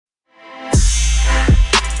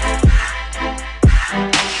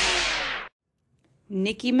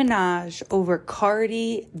Nicki Minaj over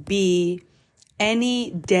Cardi B any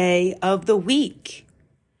day of the week.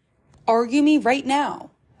 Argue me right now.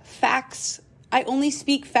 Facts. I only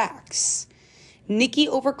speak facts. Nicki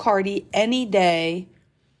over Cardi any day.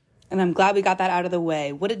 And I'm glad we got that out of the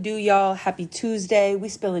way. What it do, y'all? Happy Tuesday. We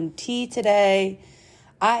spilling tea today.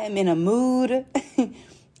 I am in a mood.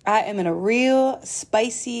 I am in a real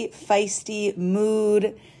spicy, feisty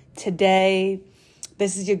mood today.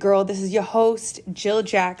 This is your girl. This is your host, Jill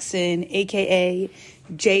Jackson, a.k.a.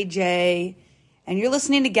 JJ. And you're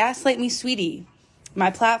listening to Gaslight Me, Sweetie, my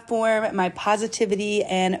platform, my positivity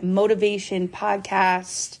and motivation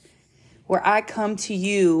podcast, where I come to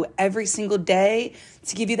you every single day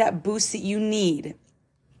to give you that boost that you need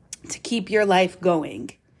to keep your life going.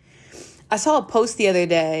 I saw a post the other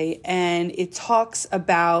day and it talks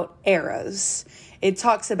about eras. It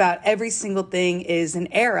talks about every single thing is an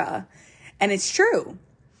era. And it's true.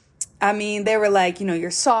 I mean, they were like, your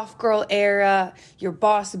soft girl era, your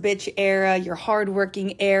boss bitch era, your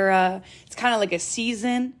hardworking era. It's kind of like a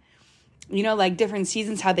season, like different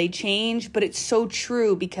seasons, how they change. But it's so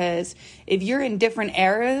true, because if you're in different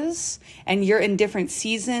eras and you're in different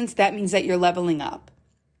seasons, that means that you're leveling up.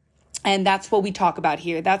 And that's what we talk about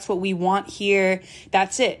here. That's what we want here.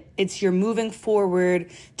 That's it. It's you're moving forward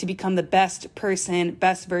to become the best person,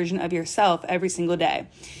 best version of yourself every single day.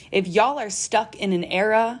 If y'all are stuck in an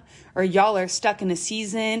era or y'all are stuck in a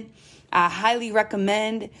season, I highly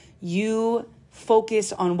recommend you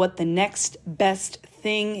focus on what the next best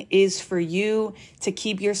thing is for you to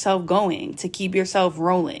keep yourself going, to keep yourself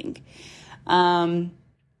rolling. What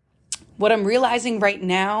I'm realizing right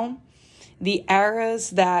now, the eras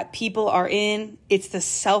that people are in, it's the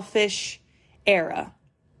selfish era.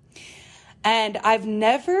 And I've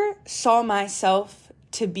never saw myself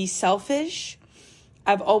to be selfish.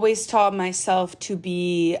 I've always taught myself to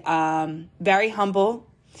be very humble.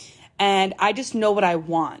 And I just know what I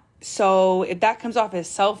want. So if that comes off as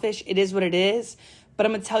selfish, it is what it is. But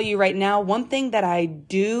I'm going to tell you right now, one thing that I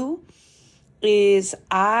do is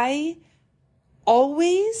I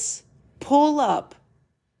always pull up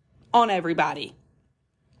on everybody.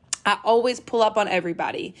 I always pull up on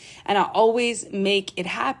everybody, and I always make it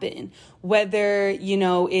happen. Whether,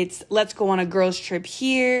 it's let's go on a girls trip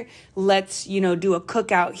here. Let's, do a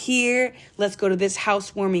cookout here. Let's go to this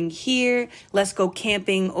housewarming here. Let's go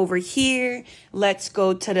camping over here. Let's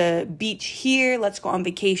go to the beach here. Let's go on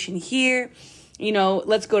vacation here.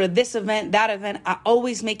 Let's go to this event, that event. I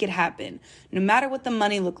always make it happen. No matter what the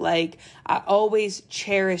money look like, I always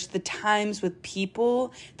cherish the times with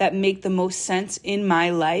people that make the most sense in my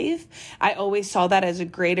life. I always saw that as a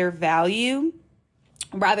greater value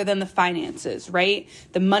rather than the finances, right?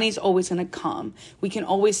 The money's always going to come. We can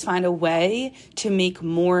always find a way to make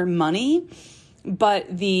more money.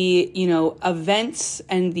 But the, events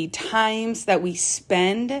and the times that we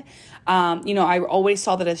spend, I always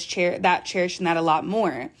saw that as cherishing that a lot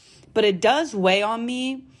more. But it does weigh on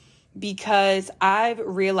me, because I've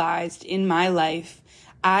realized in my life,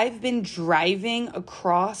 I've been driving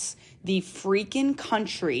across the freaking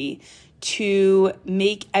country to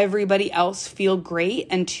make everybody else feel great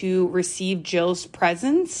and to receive Jill's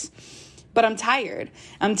presence. But I'm tired.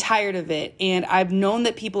 I'm tired of it. And I've known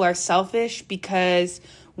that people are selfish, because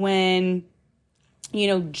when,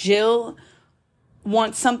 Jill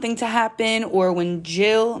wants something to happen, or when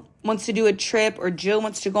Jill wants to do a trip, or Jill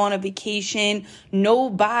wants to go on a vacation,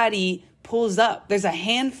 nobody pulls up. There's a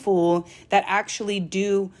handful that actually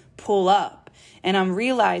do pull up. And I'm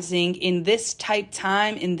realizing in this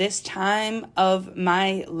time of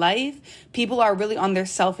my life, people are really on their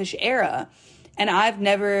selfish era. And I've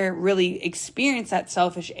never really experienced that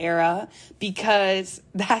selfish era, because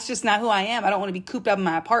that's just not who I am. I don't want to be cooped up in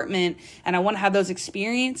my apartment, and I want to have those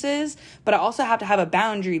experiences, but I also have to have a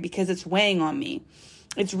boundary, because it's weighing on me.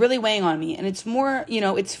 It's really weighing on me. And it's more,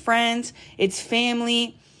 it's friends, it's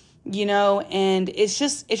family, and it's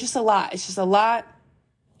just a lot. It's just a lot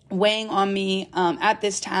weighing on me at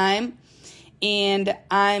this time. And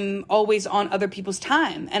I'm always on other people's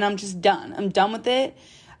time, and I'm just done. I'm done with it.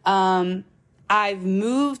 I've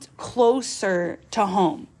moved closer to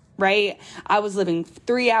home, right? I was living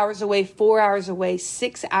 3 hours away, 4 hours away,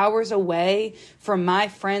 6 hours away from my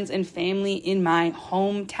friends and family in my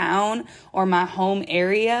hometown or my home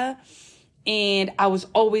area. And I was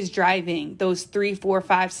always driving those 3, 4,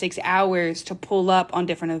 5, 6 hours to pull up on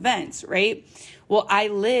different events, right? Well, I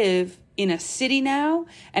live in a city now,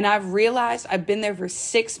 and I've realized I've been there for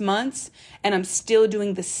 6 months, and I'm still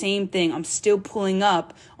doing the same thing. I'm still pulling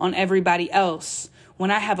up on everybody else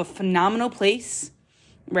when I have a phenomenal place,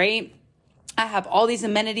 right? I have all these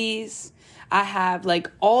amenities. I have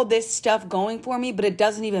like all this stuff going for me, but it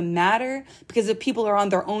doesn't even matter because if people are on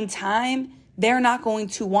their own time, they're not going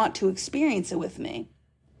to want to experience it with me.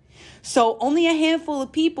 So only a handful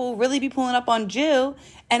of people really be pulling up on Jill,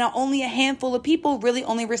 and only a handful of people really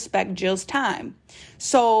only respect Jill's time.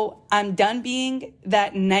 So I'm done being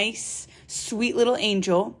that nice, sweet little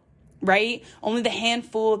angel, right? Only the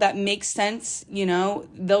handful that makes sense,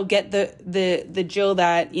 they'll get the Jill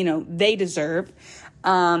that, they deserve,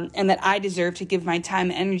 and that I deserve to give my time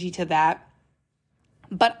and energy to that.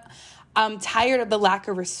 But I'm tired of the lack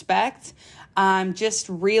of respect. I'm just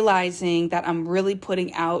realizing that I'm really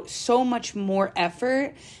putting out so much more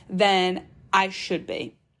effort than I should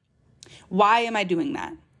be. Why am I doing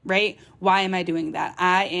that, right? Why am I doing that?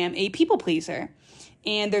 I am a people pleaser.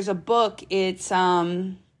 And there's a book, it's,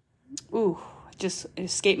 just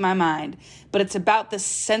escaped my mind, but it's about the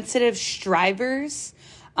sensitive strivers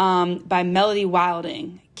by Melody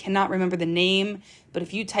Wilding. Cannot remember the name, but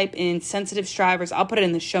if you type in sensitive strivers, I'll put it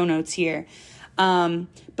in the show notes here.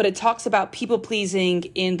 But it talks about people pleasing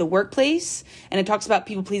in the workplace, and it talks about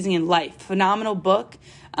people pleasing in life. Phenomenal book.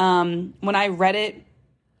 When I read it,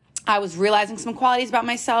 I was realizing some qualities about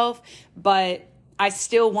myself, but I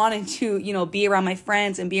still wanted to, be around my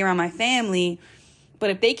friends and be around my family. But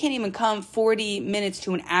if they can't even come 40 minutes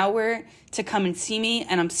to an hour to come and see me,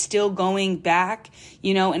 and I'm still going back,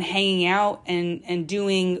 and hanging out and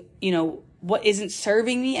doing, what isn't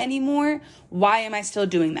serving me anymore, why am I still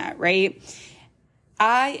doing that, right?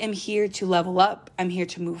 I am here to level up. I'm here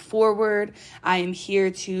to move forward. I am here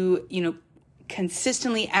to,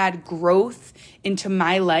 consistently add growth into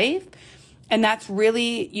my life. And that's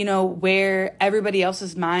really, where everybody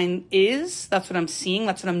else's mind is. That's what I'm seeing.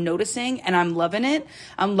 That's what I'm noticing. And I'm loving it.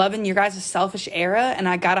 I'm loving your guys' selfish era. And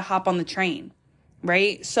I got to hop on the train,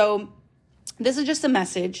 right? So this is just a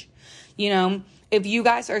message. If you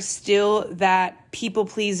guys are still that people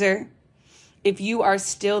pleaser, if you are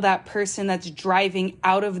still that person that's driving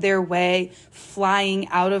out of their way, flying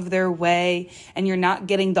out of their way, and you're not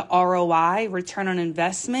getting the ROI, return on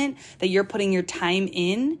investment, that you're putting your time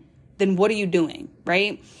in, then what are you doing,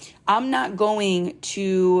 right? I'm not going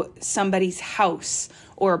to somebody's house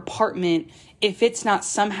or apartment if it's not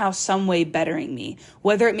somehow, some way bettering me,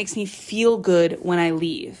 whether it makes me feel good when I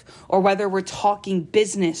leave, or whether we're talking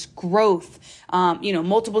business, growth,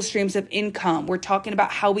 multiple streams of income. We're talking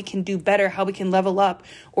about how we can do better, how we can level up,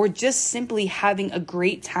 or just simply having a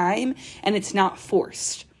great time and it's not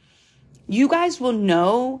forced. You guys will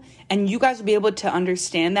know, and you guys will be able to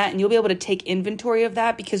understand that, and you'll be able to take inventory of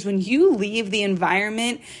that, because when you leave the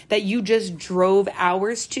environment that you just drove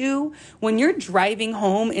hours to, when you're driving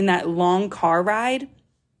home in that long car ride,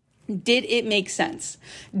 did it make sense?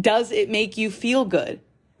 Does it make you feel good,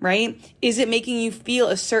 right? Is it making you feel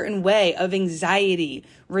a certain way of anxiety,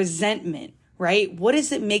 resentment, right? What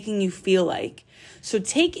is it making you feel like? So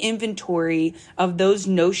take inventory of those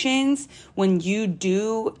notions when you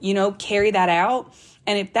do, carry that out.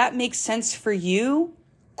 And if that makes sense for you,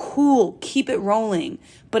 cool, keep it rolling.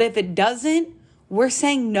 But if it doesn't, we're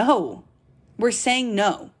saying no. We're saying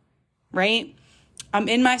no, right? I'm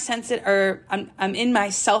in my I'm in my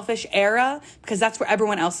selfish era because that's where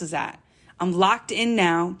everyone else is at. I'm locked in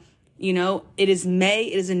now. It is May.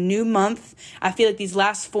 It is a new month. I feel like these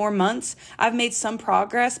last 4 months, I've made some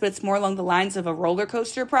progress, but it's more along the lines of a roller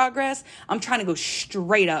coaster progress. I'm trying to go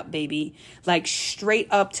straight up, baby, like straight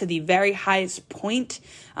up to the very highest point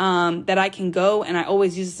that I can go. And I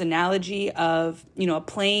always use this analogy of, a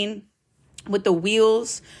plane with the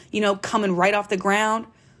wheels, coming right off the ground.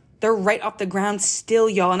 They're right off the ground still,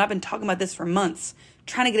 y'all. And I've been talking about this for months,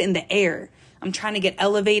 trying to get in the air. I'm trying to get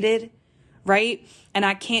elevated, right? And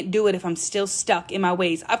I can't do it if I'm still stuck in my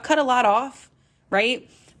ways. I've cut a lot off, right?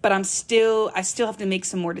 But I still have to make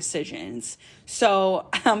some more decisions. So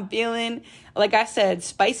I'm feeling, like I said,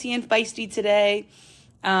 spicy and feisty today.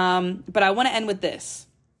 But I want to end with this.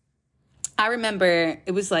 I remember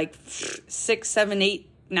it was like 6, 7, 8,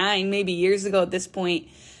 9, maybe years ago at this point.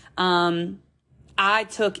 I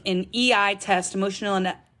took an EI test,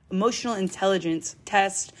 emotional intelligence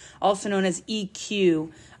test, also known as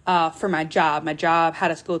EQ, for my job. My job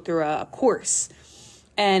had us go through a course,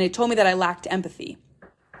 and it told me that I lacked empathy.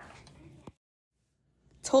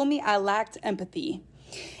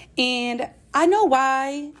 And I know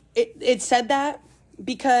why it said that,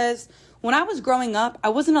 because when I was growing up, I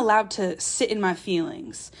wasn't allowed to sit in my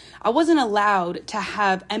feelings. I wasn't allowed to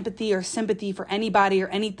have empathy or sympathy for anybody or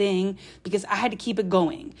anything, because I had to keep it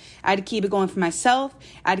going. I had to keep it going for myself.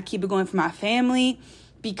 I had to keep it going for my family,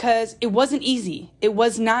 because it wasn't easy. It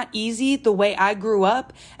was not easy the way I grew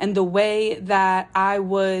up and the way that I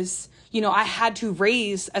was, I had to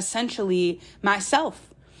raise essentially myself,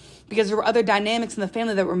 because there were other dynamics in the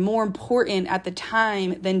family that were more important at the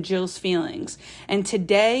time than Jill's feelings. And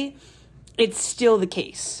today, it's still the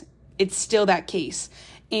case. It's still that case.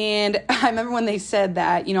 And I remember when they said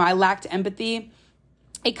that, I lacked empathy,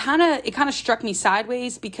 it kind of struck me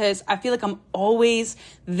sideways, because I feel like I'm always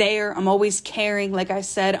there. I'm always caring. Like I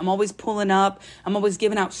said, I'm always pulling up. I'm always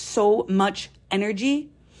giving out so much energy,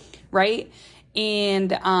 right?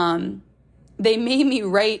 And they made me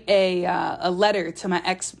write a letter to my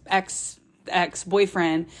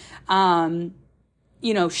ex-boyfriend,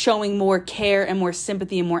 showing more care and more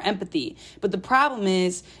sympathy and more empathy. But the problem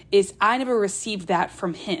is I never received that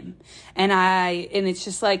from him. And it's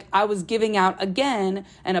just like I was giving out, again,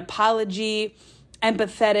 an apology,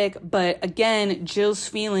 empathetic, but again, Jill's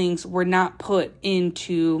feelings were not put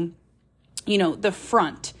into, the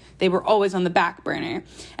front. They were always on the back burner.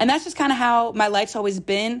 And that's just kind of how my life's always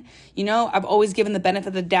been. I've always given the benefit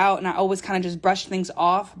of the doubt, and I always kind of just brushed things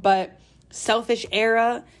off. But selfish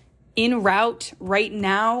era en route right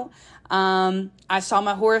now. I saw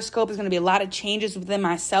my horoscope. There's going to be a lot of changes within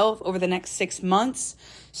myself over the next 6 months.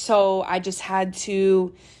 So I just had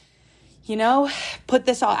to, put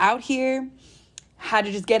this all out here. Had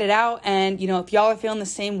to just get it out. And, if y'all are feeling the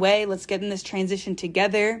same way, let's get in this transition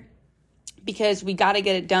together. Because we got to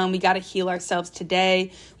get it done. We got to heal ourselves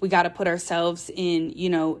today. We got to put ourselves in,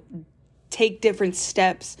 take different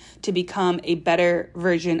steps to become a better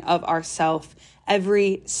version of ourselves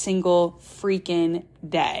every single freaking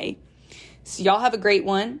day. So y'all have a great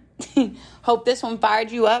one. Hope this one fired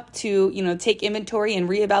you up to, take inventory and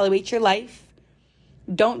reevaluate your life.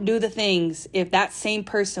 Don't do the things if that same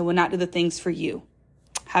person will not do the things for you.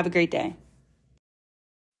 Have a great day.